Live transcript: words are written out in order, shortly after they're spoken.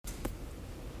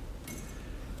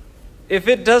If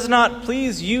it does not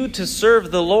please you to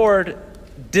serve the Lord,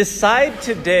 decide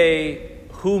today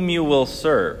whom you will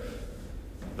serve.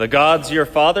 The gods your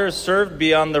fathers served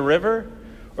beyond the river,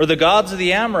 or the gods of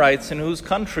the Amorites in whose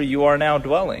country you are now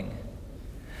dwelling.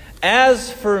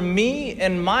 As for me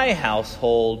and my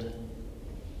household,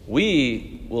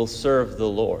 we will serve the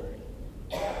Lord.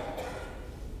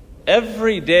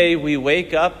 Every day we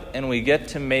wake up and we get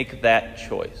to make that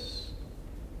choice.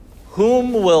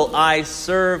 Whom will I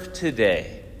serve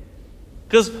today?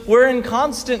 Because we're in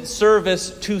constant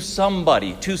service to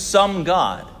somebody, to some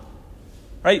God.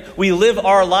 Right? We live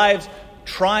our lives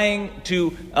trying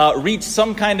to reach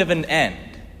some kind of an end.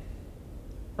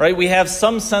 Right? We have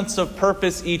some sense of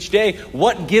purpose each day.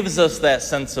 What gives us that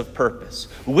sense of purpose?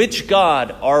 Which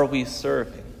God are we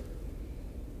serving?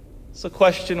 It's a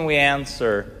question we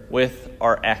answer with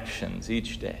our actions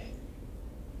each day.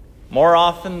 More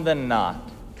often than not,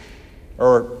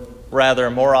 or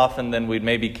rather, more often than we'd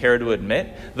maybe care to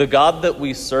admit, the God that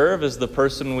we serve is the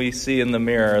person we see in the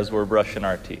mirror as we're brushing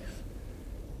our teeth.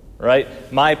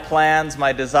 Right? My plans,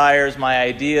 my desires, my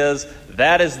ideas,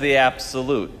 that is the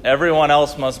absolute. Everyone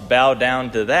else must bow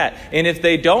down to that. And if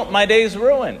they don't, my day's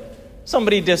ruined.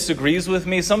 Somebody disagrees with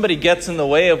me. Somebody gets in the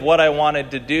way of what I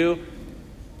wanted to do.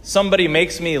 Somebody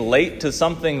makes me late to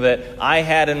something that I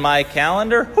had in my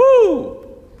calendar. Whoo!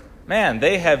 Man,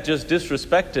 they have just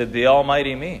disrespected the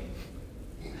almighty me.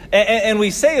 And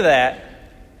we say that,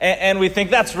 and we think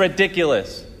that's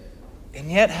ridiculous.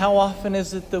 And yet, how often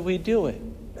is it that we do it?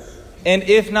 And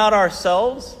if not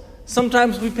ourselves,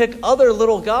 sometimes we pick other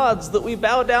little gods that we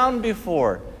bow down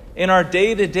before in our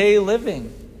day-to-day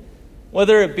living.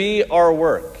 Whether it be our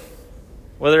work,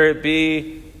 whether it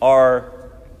be our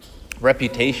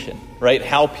reputation, right?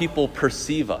 How people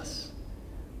perceive us.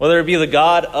 Whether it be the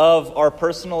God of our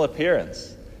personal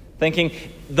appearance, thinking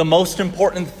the most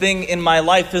important thing in my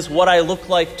life is what I look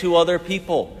like to other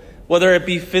people. Whether it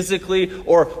be physically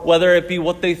or whether it be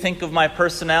what they think of my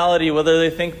personality, whether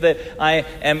they think that I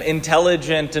am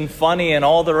intelligent and funny and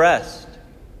all the rest.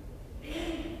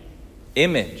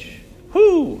 Image.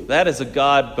 That is a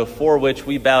God before which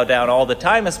we bow down all the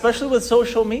time, especially with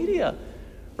social media.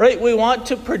 Right? We want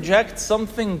to project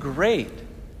something great.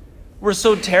 We're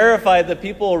so terrified that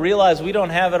people will realize we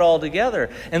don't have it all together.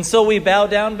 And so we bow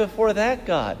down before that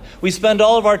God. We spend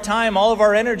all of our time, all of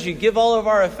our energy, give all of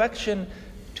our affection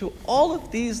to all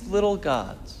of these little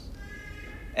gods.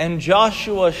 And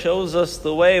Joshua shows us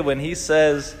the way when he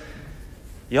says,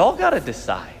 y'all got to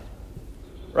decide.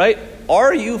 Right?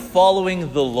 Are you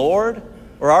following the Lord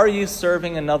or are you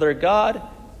serving another God?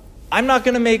 I'm not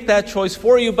going to make that choice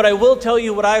for you, but I will tell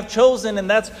you what I've chosen, and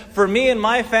that's for me and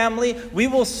my family, we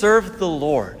will serve the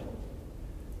Lord.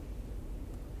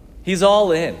 He's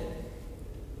all in.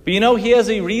 But he has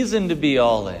a reason to be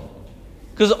all in.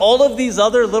 Because all of these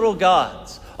other little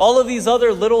gods, all of these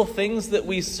other little things that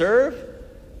we serve,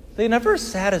 they never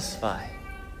satisfy.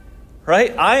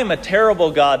 Right? I am a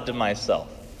terrible God to myself.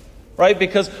 Right?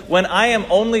 Because when I am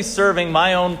only serving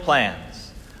my own plans,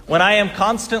 when I am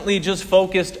constantly just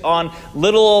focused on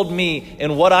little old me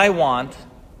and what I want,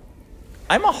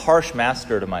 I'm a harsh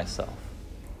master to myself.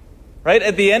 Right?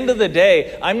 At the end of the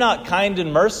day, I'm not kind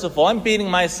and merciful. I'm beating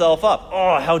myself up.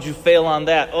 Oh, how'd you fail on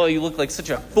that? Oh, you look like such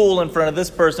a fool in front of this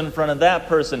person, in front of that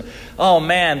person. Oh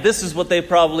man, this is what they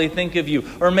probably think of you.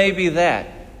 Or maybe that.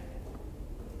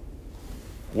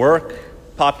 Work,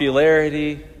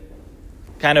 popularity,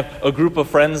 kind of a group of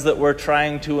friends that we're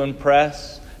trying to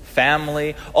impress,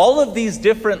 family, all of these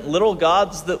different little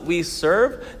gods that we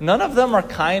serve, none of them are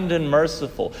kind and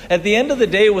merciful. At the end of the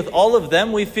day, with all of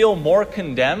them, we feel more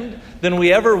condemned than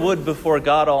we ever would before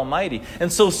God Almighty.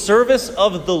 And so service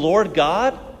of the Lord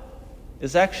God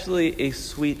is actually a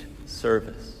sweet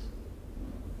service.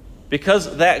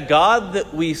 Because that God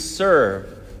that we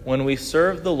serve, when we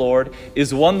serve the Lord,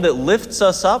 is one that lifts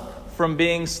us up from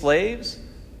being slaves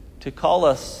to call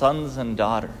us sons and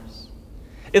daughters.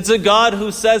 It's a God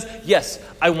who says, yes,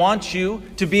 I want you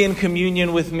to be in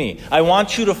communion with me. I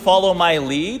want you to follow my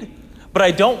lead, but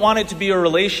I don't want it to be a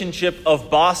relationship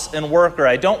of boss and worker.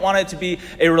 I don't want it to be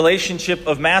a relationship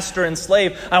of master and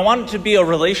slave. I want it to be a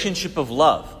relationship of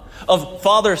love, of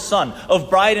father-son, of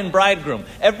bride and bridegroom.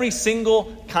 Every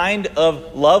single kind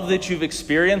of love that you've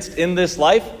experienced in this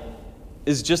life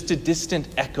is just a distant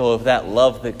echo of that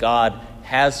love that God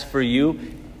has for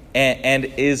you and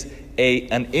is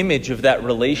an image of that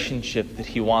relationship that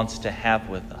he wants to have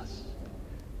with us.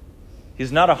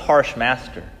 He's not a harsh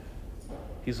master.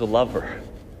 He's a lover.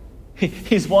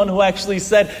 He's one who actually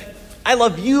said, I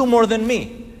love you more than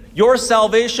me. Your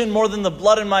salvation more than the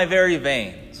blood in my very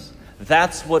veins.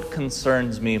 That's what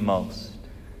concerns me most.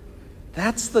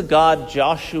 That's the God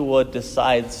Joshua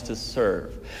decides to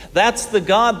serve. That's the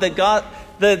God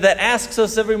that asks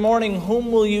us every morning,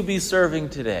 whom will you be serving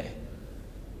today?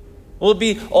 Will it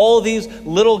be all these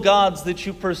little gods that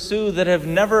you pursue that have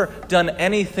never done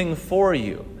anything for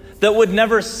you, that would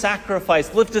never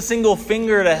sacrifice, lift a single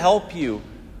finger to help you?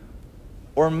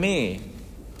 Or me,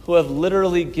 who have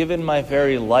literally given my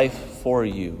very life for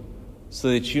you so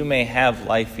that you may have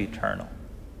life eternal?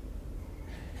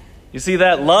 You see,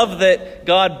 that love that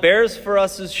God bears for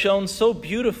us is shown so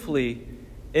beautifully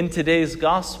in today's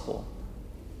gospel.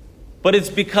 But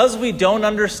it's because we don't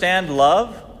understand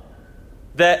love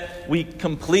that we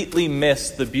completely miss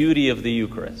the beauty of the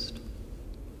Eucharist.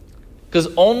 Because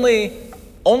only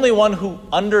one who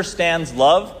understands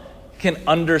love can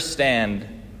understand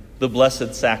the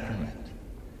Blessed Sacrament.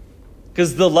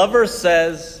 Because the lover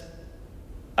says,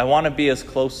 I want to be as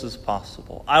close as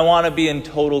possible. I want to be in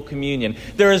total communion.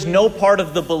 There is no part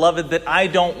of the beloved that I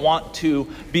don't want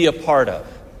to be a part of.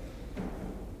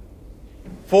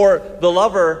 For the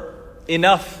lover,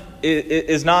 enough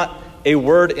is not a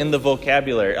word in the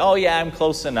vocabulary. Oh yeah, I'm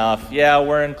close enough. Yeah,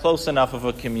 we're in close enough of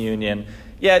a communion.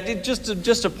 Yeah,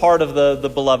 just a part of the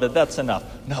beloved, that's enough.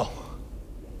 No.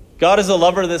 God is a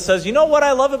lover that says, you know what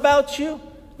I love about you?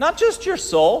 Not just your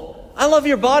soul. I love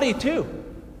your body too.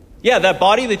 Yeah, that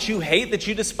body that you hate, that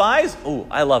you despise, oh,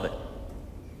 I love it.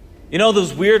 You know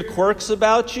those weird quirks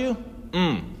about you?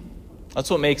 That's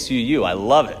what makes you you. I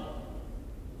love it.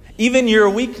 Even your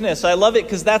weakness, I love it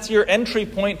because that's your entry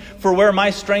point for where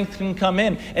my strength can come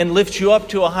in and lift you up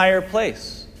to a higher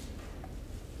place.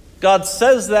 God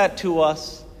says that to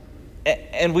us,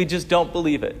 and we just don't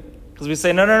believe it. Because we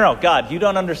say, no, God, you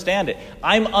don't understand it.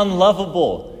 I'm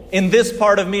unlovable in this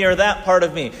part of me or that part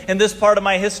of me, in this part of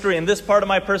my history, in this part of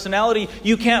my personality.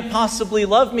 You can't possibly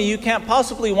love me. You can't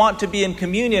possibly want to be in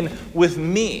communion with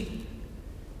me.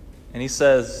 And he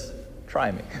says,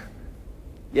 try me.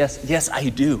 Yes, I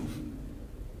do.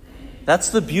 That's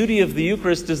the beauty of the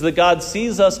Eucharist, is that God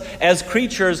sees us as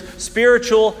creatures,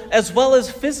 spiritual as well as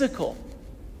physical.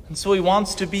 And so he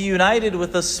wants to be united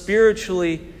with us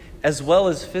spiritually as well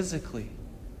as physically.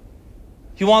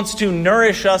 He wants to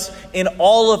nourish us in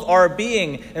all of our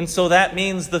being. And so that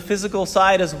means the physical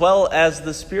side as well as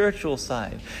the spiritual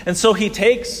side. And so he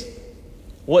takes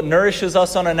what nourishes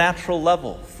us on a natural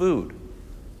level, food.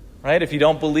 Right? If you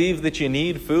don't believe that you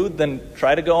need food, then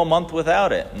try to go a month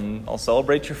without it, and I'll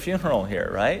celebrate your funeral here,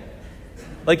 right?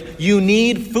 Like, you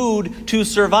need food to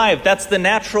survive. That's the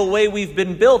natural way we've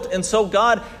been built. And so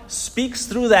God speaks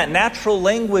through that natural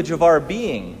language of our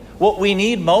being, what we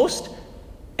need most,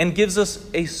 and gives us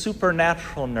a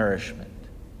supernatural nourishment.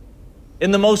 In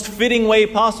the most fitting way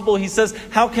possible, he says,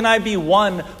 how can I be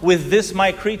one with this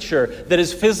my creature that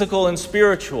is physical and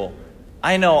spiritual?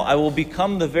 I know I will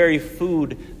become the very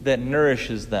food that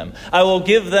nourishes them. I will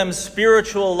give them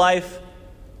spiritual life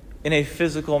in a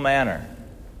physical manner.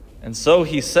 And so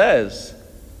he says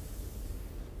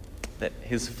that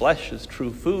his flesh is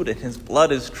true food and his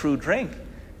blood is true drink.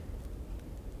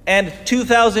 And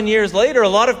 2,000 years later, a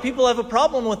lot of people have a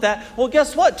problem with that. Well,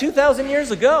 guess what? 2,000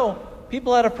 years ago,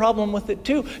 people had a problem with it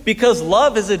too. Because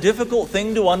love is a difficult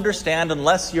thing to understand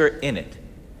unless you're in it.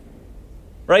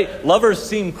 Right? Lovers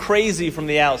seem crazy from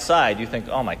the outside. You think,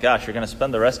 oh my gosh, you're going to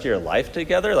spend the rest of your life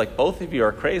together? Like, both of you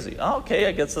are crazy. Oh, okay,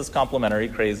 I guess that's complimentary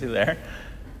crazy there.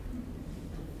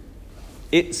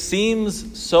 It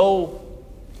seems so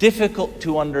difficult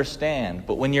to understand,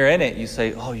 but when you're in it, you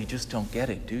say, oh, you just don't get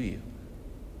it, do you?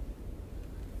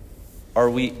 Are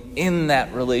we in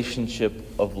that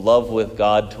relationship of love with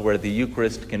God to where the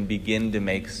Eucharist can begin to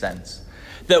make sense?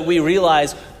 That we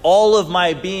realize all of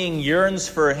my being yearns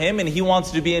for him and he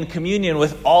wants to be in communion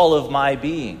with all of my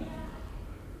being.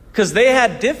 Because they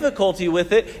had difficulty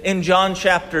with it in John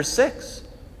chapter 6.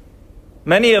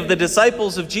 Many of the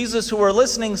disciples of Jesus who were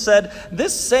listening said,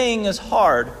 this saying is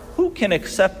hard. Who can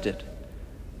accept it?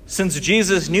 Since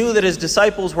Jesus knew that his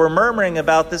disciples were murmuring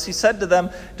about this, he said to them,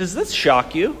 does this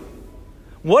shock you?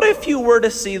 What if you were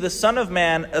to see the Son of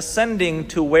Man ascending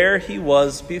to where he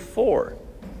was before?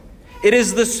 It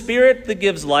is the Spirit that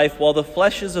gives life, while the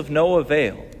flesh is of no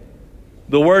avail.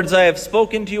 The words I have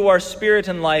spoken to you are spirit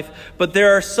and life, but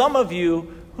there are some of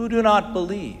you who do not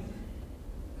believe.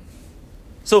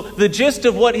 So the gist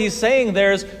of what he's saying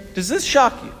there is, does this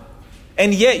shock you?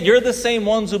 And yet you're the same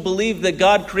ones who believe that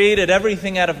God created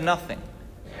everything out of nothing.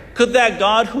 Could that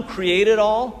God who created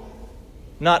all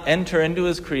not enter into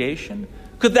his creation?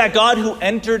 Could that God who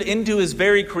entered into his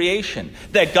very creation,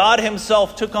 that God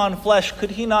himself took on flesh, could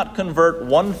he not convert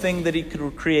one thing that he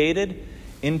created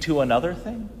into another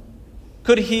thing?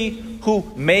 Could he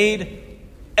who made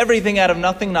everything out of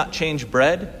nothing not change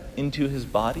bread into his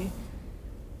body?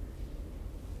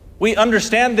 We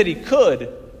understand that he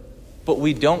could, but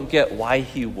we don't get why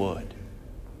he would.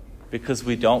 Because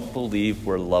we don't believe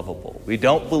we're lovable. We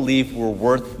don't believe we're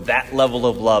worth that level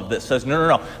of love that says,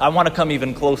 no, I want to come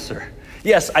even closer.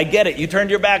 Yes, I get it. You turned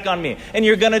your back on me, and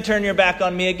you're going to turn your back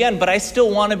on me again, but I still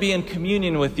want to be in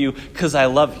communion with you because I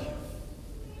love you.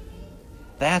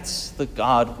 That's the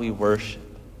God we worship.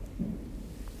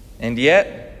 And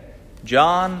yet,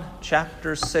 John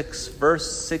chapter 6,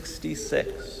 verse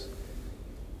 66,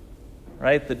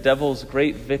 right? The devil's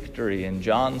great victory in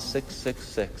John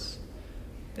 6:66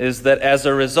 is that as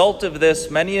a result of this,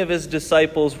 many of his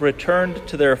disciples returned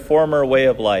to their former way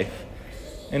of life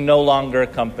and no longer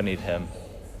accompanied him.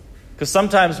 Because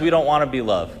sometimes we don't want to be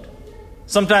loved.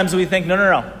 Sometimes we think,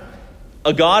 no.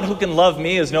 A God who can love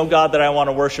me is no God that I want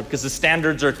to worship because the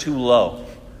standards are too low.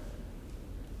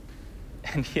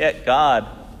 And yet God,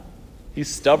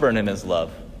 he's stubborn in his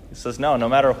love. He says, no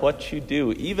matter what you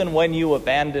do, even when you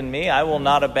abandon me, I will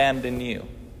not abandon you.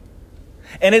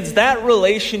 And it's that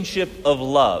relationship of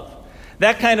love,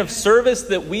 that kind of service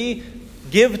that we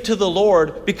give to the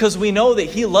Lord because we know that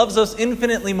he loves us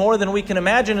infinitely more than we can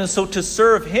imagine. And so to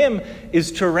serve him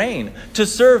is to reign. To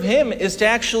serve him is to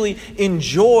actually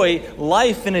enjoy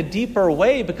life in a deeper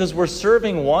way because we're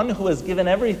serving one who has given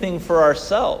everything for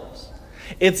ourselves.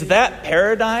 It's that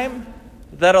paradigm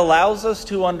that allows us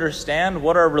to understand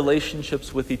what our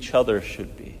relationships with each other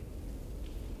should be.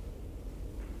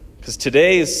 Because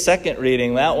today's second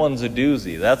reading, that one's a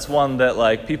doozy. That's one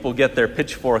that people get their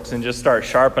pitchforks and just start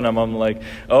sharpening them. I'm like,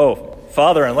 oh,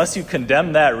 Father, unless you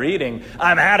condemn that reading,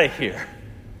 I'm out of here.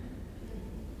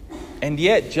 And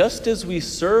yet, just as we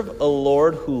serve a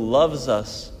Lord who loves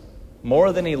us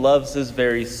more than he loves his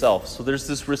very self. So there's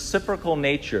this reciprocal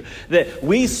nature that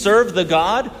we serve the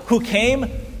God who came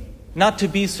not to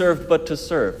be served, but to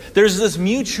serve. There's this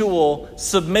mutual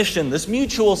submission, this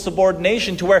mutual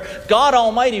subordination to where God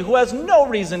Almighty, who has no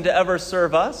reason to ever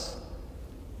serve us,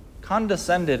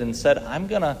 condescended and said, I'm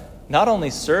going to not only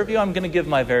serve you, I'm going to give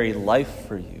my very life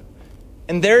for you.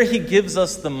 And there he gives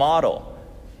us the model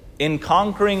in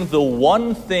conquering the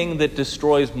one thing that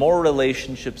destroys more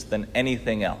relationships than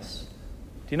anything else.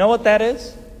 Do you know what that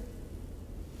is?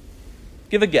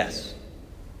 Give a guess.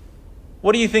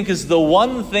 What do you think is the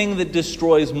one thing that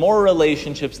destroys more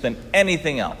relationships than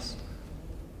anything else?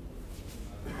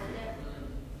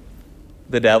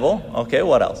 The devil. Okay,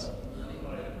 what else?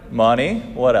 Money.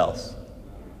 What else?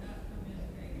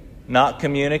 Not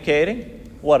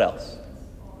communicating. What else?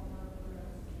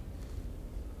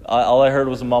 All I heard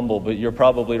was a mumble, but you're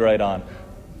probably right on.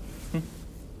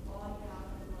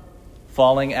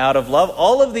 Falling out of love.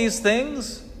 All of these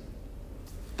things,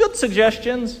 good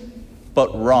suggestions,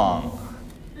 but wrong.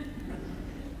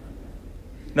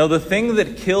 No, the thing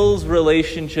that kills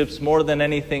relationships more than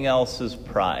anything else is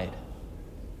pride.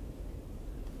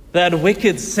 That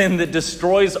wicked sin that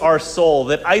destroys our soul,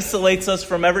 that isolates us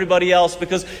from everybody else,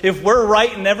 because if we're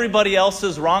right and everybody else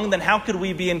is wrong, then how could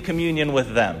we be in communion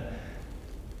with them?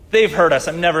 They've hurt us.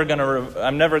 I'm never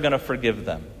going to forgive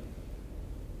them.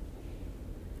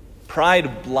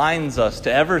 Pride blinds us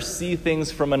to ever see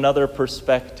things from another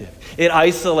perspective. It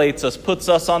isolates us, puts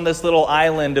us on this little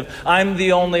island of, I'm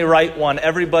the only right one,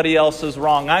 everybody else is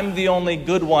wrong. I'm the only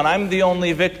good one, I'm the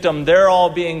only victim, they're all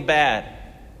being bad.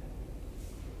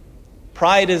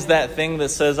 Pride is that thing that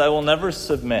says, I will never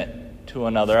submit to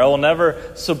another. I will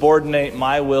never subordinate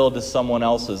my will to someone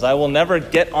else's. I will never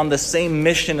get on the same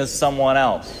mission as someone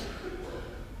else.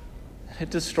 It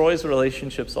destroys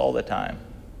relationships all the time.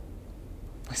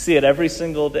 I see it every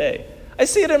single day. I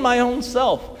see it in my own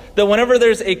self. That whenever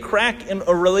there's a crack in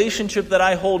a relationship that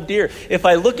I hold dear, if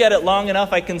I look at it long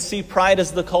enough, I can see pride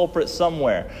as the culprit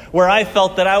somewhere. Where I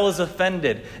felt that I was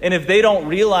offended. And if they don't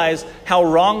realize how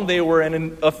wrong they were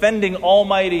in offending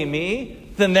Almighty me,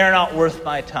 then they're not worth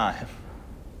my time.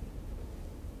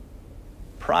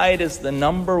 Pride is the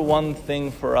number one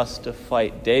thing for us to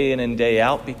fight day in and day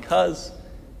out because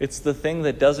it's the thing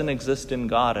that doesn't exist in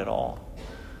God at all.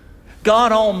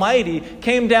 God Almighty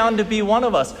came down to be one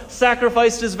of us,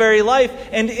 sacrificed his very life,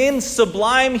 and in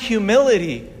sublime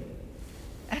humility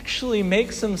actually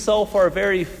makes himself our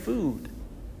very food.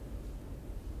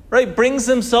 Right? Brings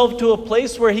himself to a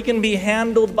place where he can be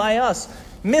handled by us,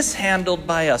 mishandled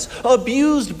by us,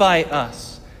 abused by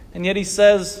us. And yet he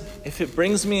says, if it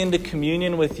brings me into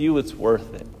communion with you, it's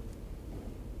worth it.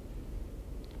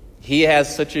 He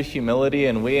has such a humility,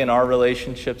 and we in our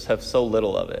relationships have so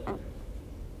little of it.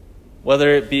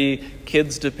 Whether it be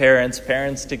kids to parents,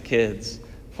 parents to kids,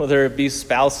 whether it be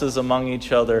spouses among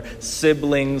each other,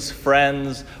 siblings,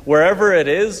 friends, wherever it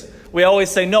is, we always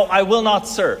say, no, I will not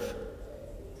serve.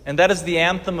 And that is the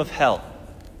anthem of hell.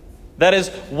 That is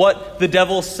what the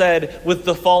devil said with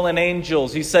the fallen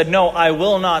angels. He said, no, I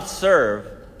will not serve.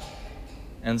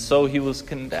 And so he was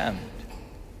condemned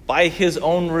by his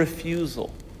own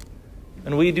refusal.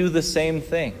 And we do the same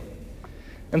thing.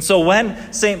 And so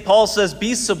when St. Paul says,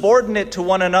 be subordinate to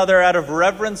one another out of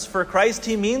reverence for Christ,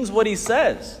 he means what he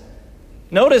says.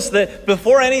 Notice that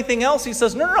before anything else, he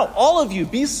says, no, all of you,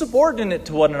 be subordinate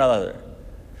to one another.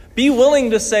 Be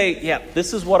willing to say, yeah,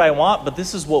 this is what I want, but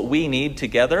this is what we need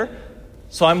together.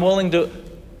 So I'm willing to,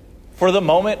 for the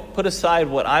moment, put aside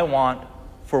what I want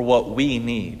for what we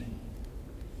need.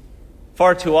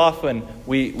 Far too often,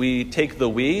 we take the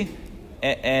we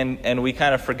and we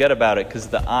kind of forget about it because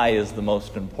the I is the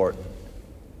most important.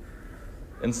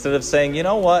 Instead of saying, you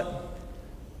know what?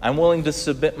 I'm willing to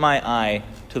submit my I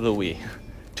to the we,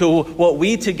 to what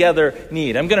we together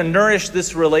need. I'm going to nourish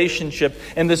this relationship,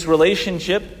 and this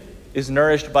relationship is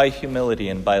nourished by humility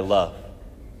and by love.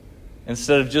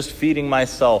 Instead of just feeding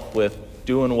myself with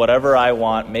doing whatever I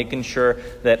want, making sure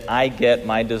that I get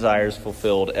my desires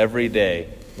fulfilled every day,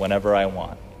 whenever I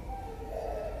want.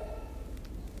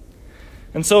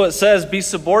 And so it says, be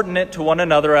subordinate to one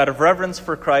another out of reverence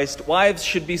for Christ. Wives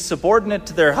should be subordinate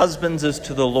to their husbands as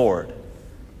to the Lord.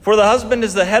 For the husband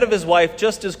is the head of his wife,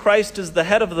 just as Christ is the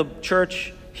head of the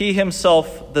church, he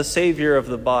himself the Savior of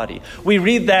the body. We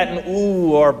read that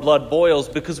and our blood boils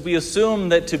because we assume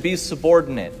that to be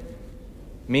subordinate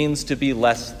means to be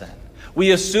less than.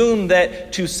 We assume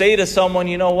that to say to someone,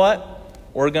 you know what?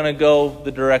 We're going to go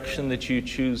the direction that you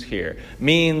choose here.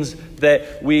 Means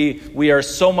that we are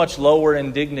so much lower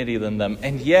in dignity than them.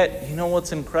 And yet, you know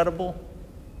what's incredible?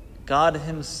 God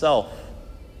himself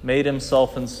made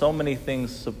himself in so many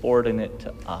things subordinate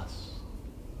to us.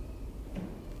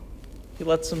 He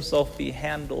lets himself be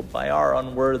handled by our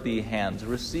unworthy hands,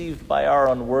 received by our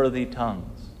unworthy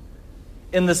tongues.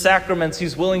 In the sacraments,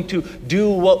 he's willing to do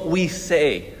what we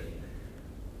say.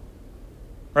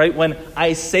 Right? When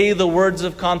I say the words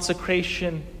of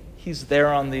consecration, he's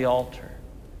there on the altar.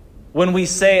 When we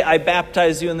say, I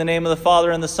baptize you in the name of the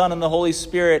Father and the Son and the Holy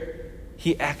Spirit,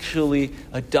 he actually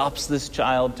adopts this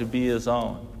child to be his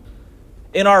own.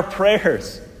 In our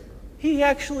prayers, he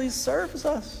actually serves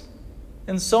us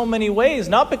in so many ways,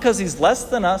 not because he's less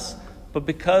than us, but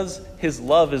because his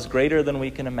love is greater than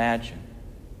we can imagine.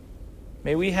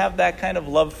 May we have that kind of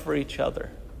love for each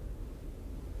other.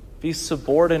 Be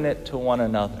subordinate to one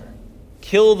another.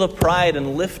 Kill the pride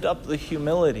and lift up the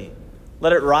humility.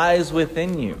 Let it rise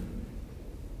within you.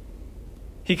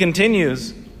 He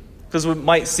continues, because it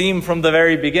might seem from the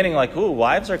very beginning like,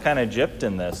 wives are kind of gypped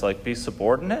in this, like be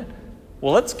subordinate.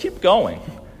 Well, let's keep going.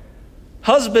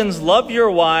 Husbands, love your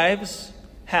wives.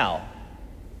 How?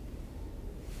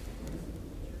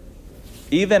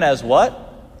 Even as what?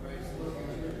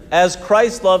 As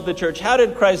Christ loved the church. How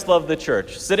did Christ love the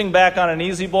church? Sitting back on an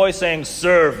easy boy saying,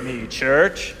 serve me,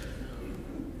 church.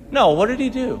 No, what did he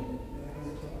do?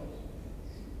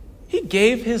 He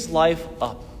gave his life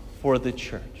up for the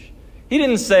church. He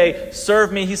didn't say,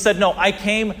 serve me. He said, no, I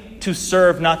came to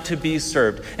serve, not to be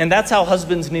served. And that's how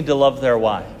husbands need to love their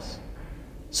wives.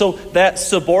 So that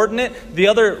subordinate, the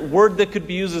other word that could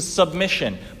be used is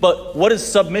submission. But what does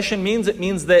submission mean? It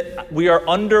means that we are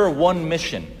under one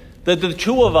mission. That the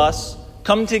two of us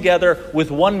come together with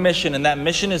one mission, and that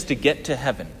mission is to get to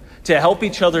heaven, to help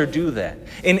each other do that.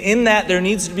 And in that, there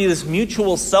needs to be this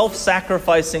mutual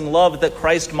self-sacrificing love that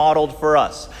Christ modeled for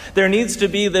us. There needs to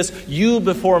be this you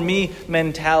before me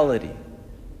mentality.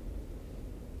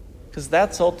 Because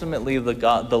that's ultimately the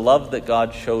love that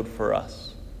God showed for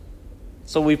us.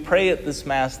 So we pray at this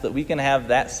Mass that we can have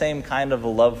that same kind of a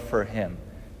love for him,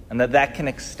 and that can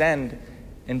extend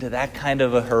into that kind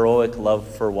of a heroic love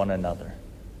for one another.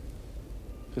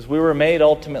 Because we were made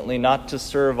ultimately not to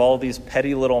serve all these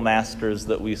petty little masters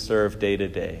that we serve day to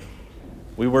day.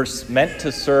 We were meant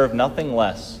to serve nothing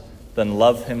less than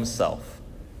love himself.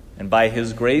 And by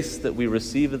his grace that we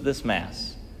receive at this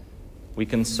Mass, we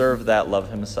can serve that love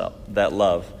himself, that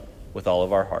love with all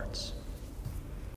of our hearts.